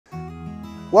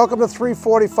Welcome to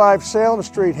 345 Salem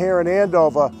Street here in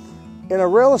Andover. In a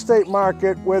real estate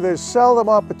market where there's seldom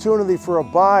opportunity for a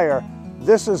buyer,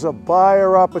 this is a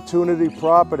buyer opportunity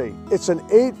property. It's an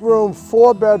 8-room,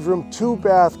 4-bedroom,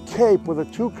 2-bath Cape with a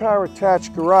 2-car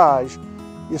attached garage.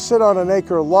 You sit on an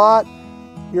acre lot.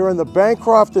 You're in the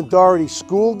Bancroft and Doherty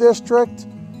School District.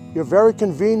 You're very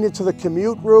convenient to the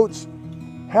commute routes.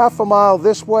 Half a mile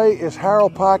this way is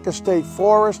Harold Parker State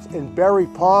Forest in Berry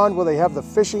Pond, where they have the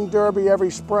fishing derby every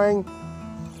spring.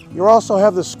 You also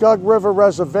have the Scug River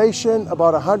Reservation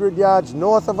about 100 yards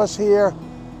north of us here.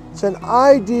 It's an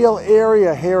ideal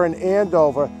area here in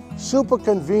Andover, super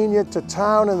convenient to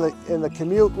town and the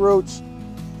commute routes.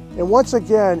 And once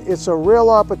again, it's a real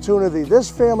opportunity. This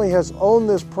family has owned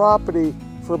this property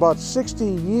for about 60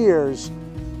 years.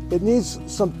 It needs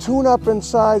some tune-up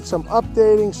inside, some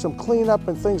updating, some cleanup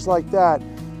and things like that.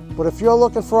 But if you're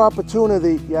looking for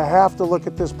opportunity, you have to look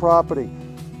at this property.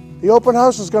 The open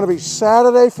house is going to be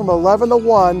Saturday from 11 to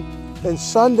 1 and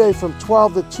Sunday from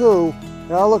 12 to 2,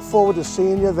 and I look forward to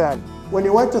seeing you then. When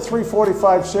you enter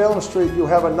 345 Salem Street, you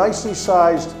have a nicely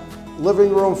sized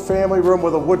living room, family room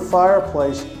with a wood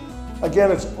fireplace.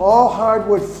 Again, it's all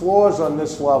hardwood floors on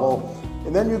this level.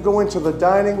 And then you go into the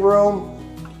dining room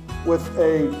with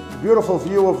a beautiful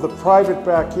view of the private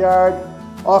backyard.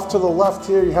 Off to the left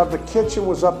here, you have the kitchen,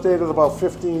 was updated about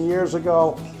 15 years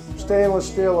ago.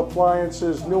 Stainless steel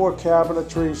appliances, newer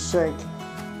cabinetry, sink.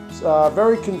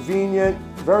 Very convenient,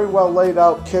 very well laid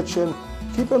out kitchen.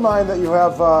 Keep in mind that you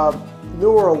have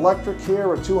newer electric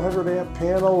here, a 200 amp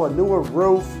panel, a newer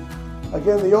roof.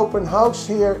 Again, the open house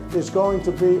here is going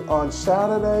to be on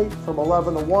Saturday from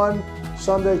 11 to 1,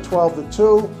 Sunday 12 to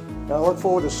 2, and I look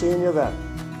forward to seeing you then.